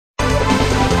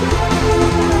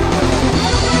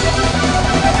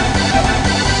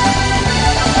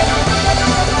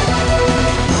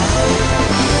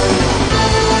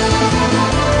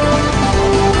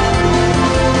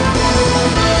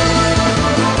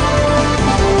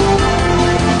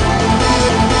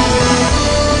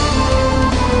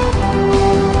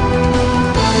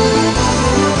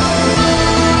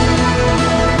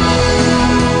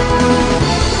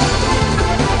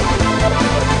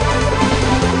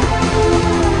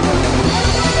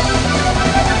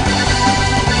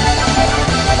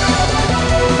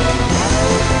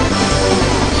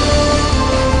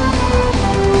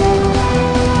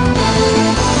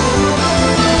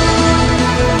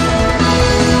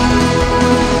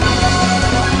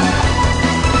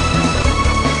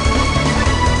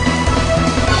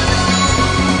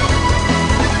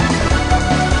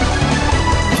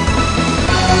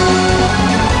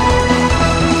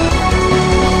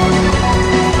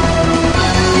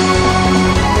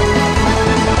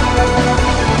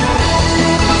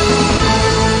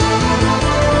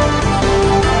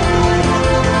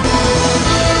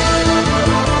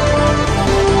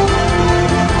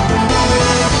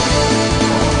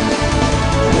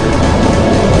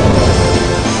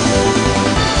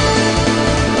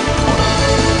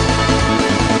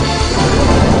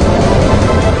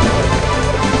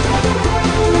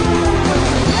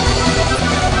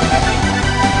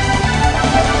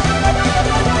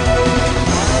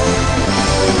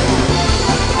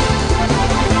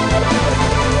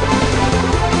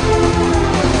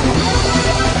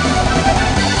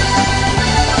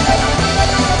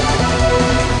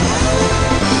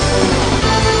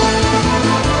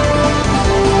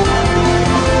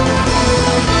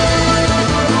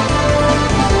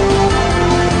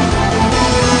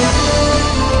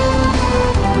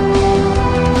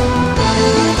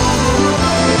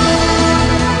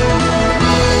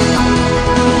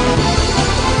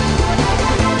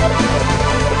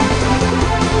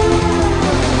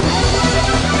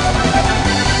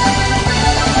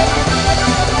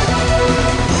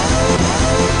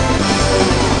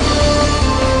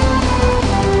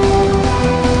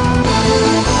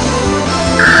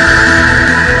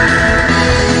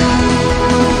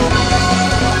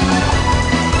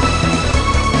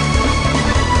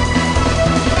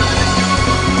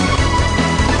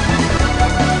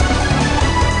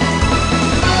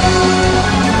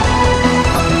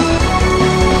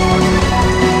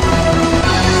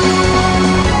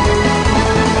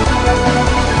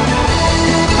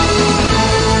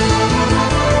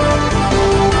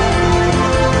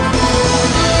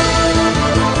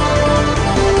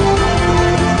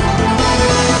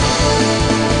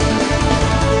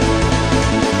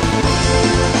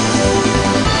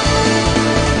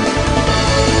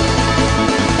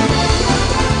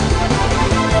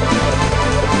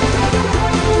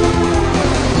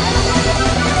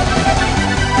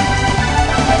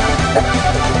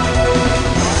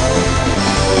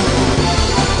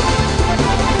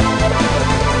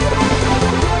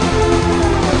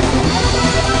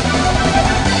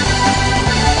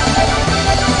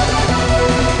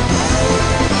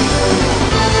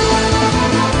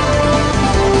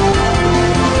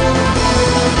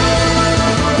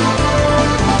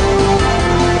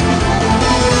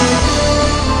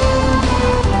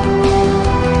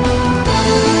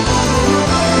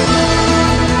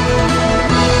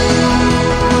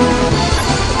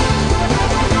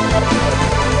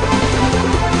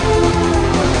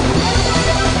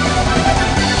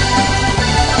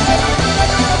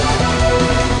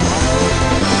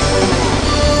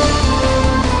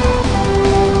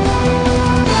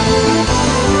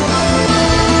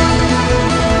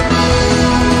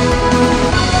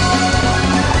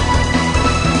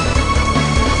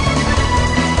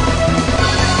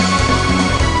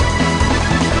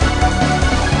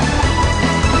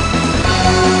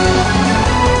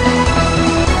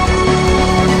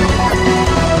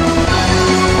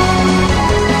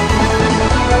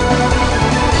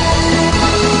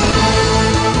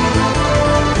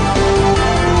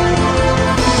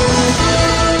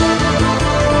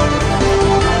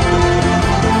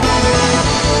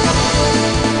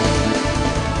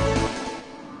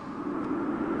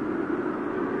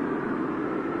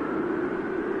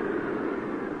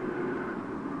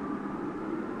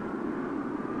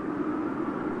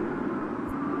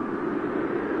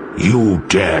You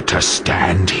dare to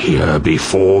stand here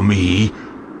before me?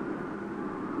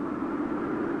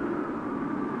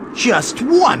 Just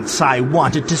once I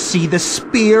wanted to see the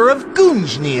spear of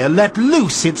Gungnir let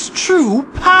loose its true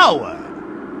power.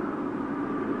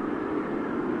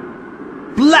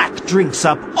 Black drinks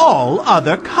up all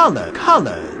other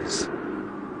colors.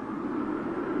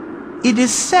 It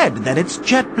is said that its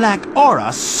jet-black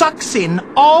aura sucks in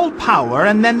all power,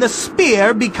 and then the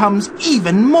spear becomes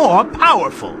even more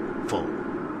powerful.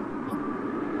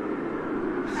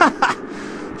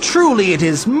 Truly, it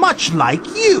is much like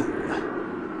you.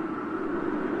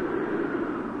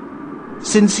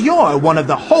 Since you're one of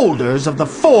the holders of the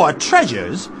 4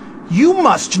 treasures, you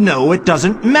must know it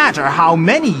doesn't matter how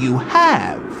many you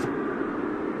have.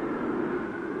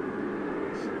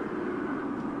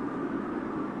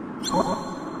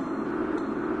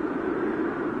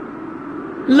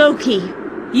 Loki,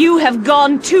 you have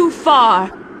gone too far.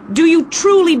 Do you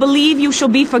truly believe you shall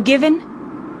be forgiven?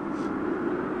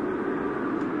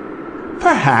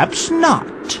 Perhaps not.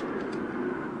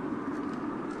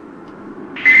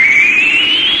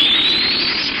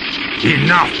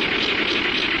 Enough!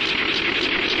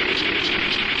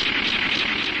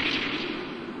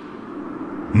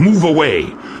 Move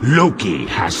away! Loki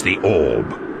has the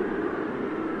orb.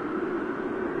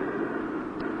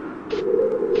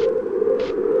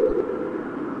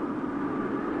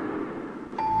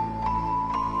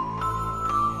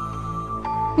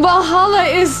 Valhalla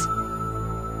is...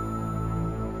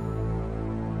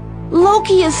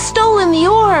 Loki has stolen the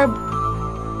orb.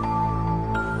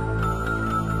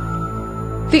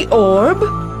 The orb?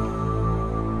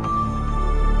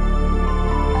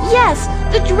 Yes,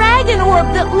 the dragon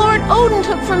orb that Lord Odin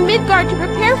took from Midgard to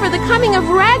prepare for the coming of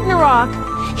Ragnarok.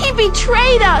 He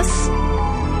betrayed us.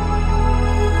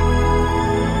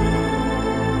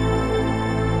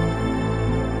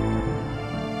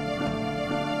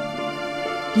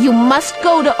 You must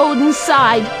go to Odin's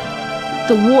side.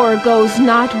 The war goes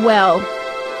not well.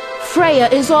 Freya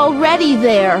is already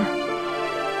there.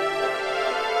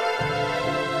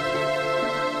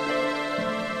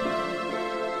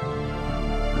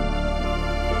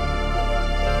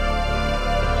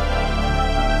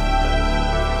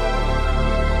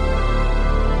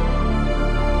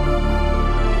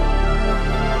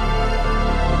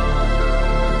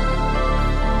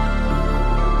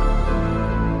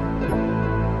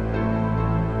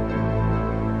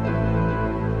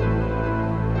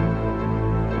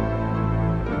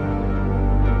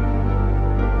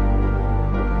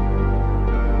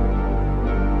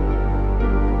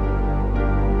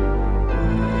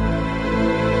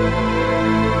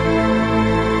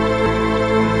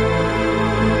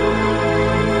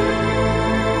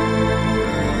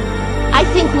 I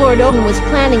think Lord Odin was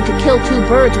planning to kill 2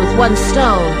 birds with 1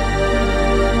 stone.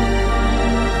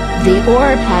 The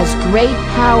orb has great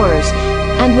powers,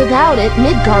 and without it,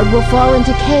 Midgard will fall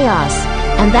into chaos.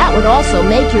 And that would also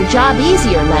make your job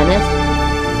easier, Lenneth.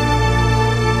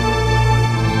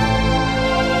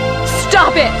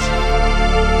 Stop it!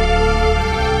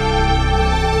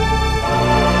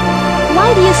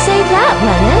 Why do you say that,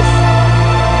 Lenneth?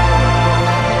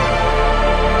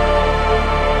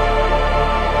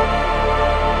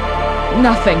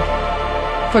 Nothing.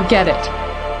 Forget it.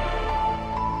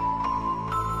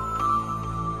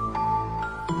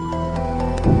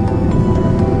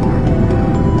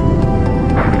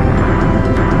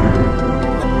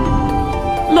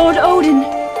 Lord Odin,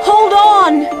 hold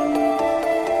on!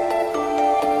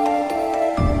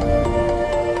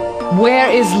 Where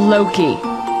is Loki?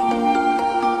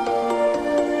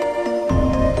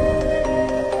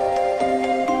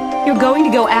 You're going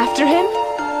to go after him?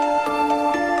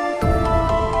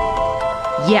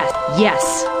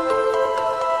 Yes.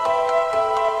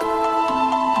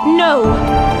 No!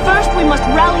 First we must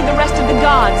rally the rest of the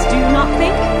gods, do you not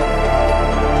think?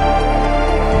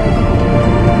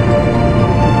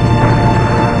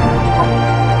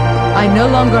 I no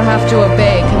longer have to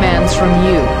obey commands from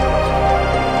you.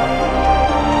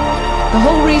 The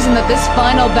whole reason that this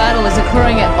final battle is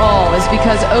occurring at all is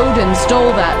because Odin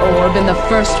stole that orb in the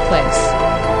first place.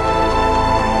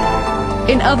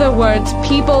 In other words,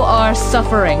 people are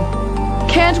suffering.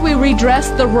 Can't we redress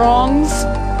the wrongs?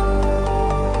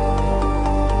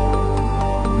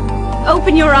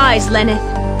 Open your eyes, Lenneth.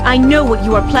 I know what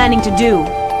you are planning to do.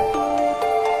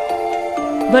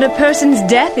 But a person's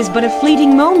death is but a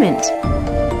fleeting moment.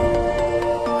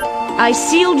 I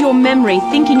sealed your memory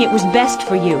thinking it was best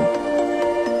for you.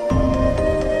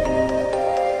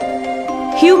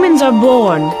 Humans are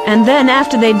born, and then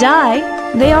after they die,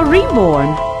 they are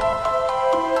reborn.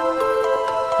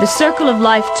 The circle of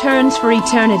life turns for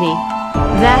eternity.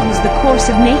 That is the course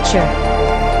of nature.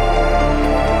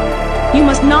 You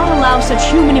must not allow such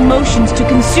human emotions to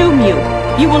consume you.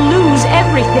 You will lose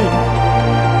everything.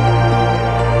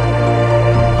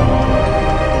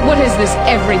 What is this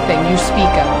everything you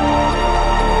speak of?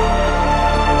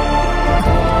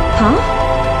 Huh?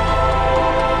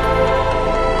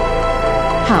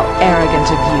 How arrogant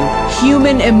of you.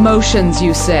 Human emotions,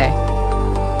 you say?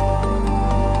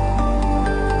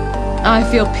 I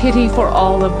feel pity for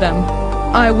all of them.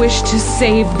 I wish to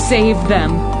save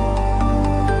them.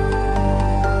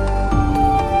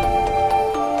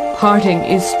 Parting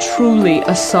is truly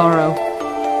a sorrow.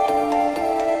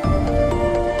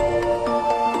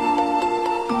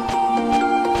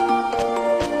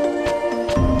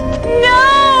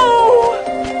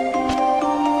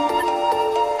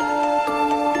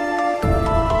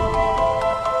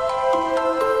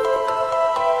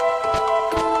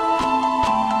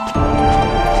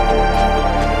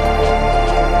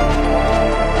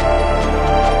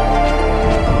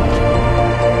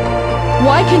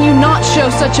 Why can you not show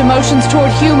such emotions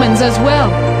toward humans as well?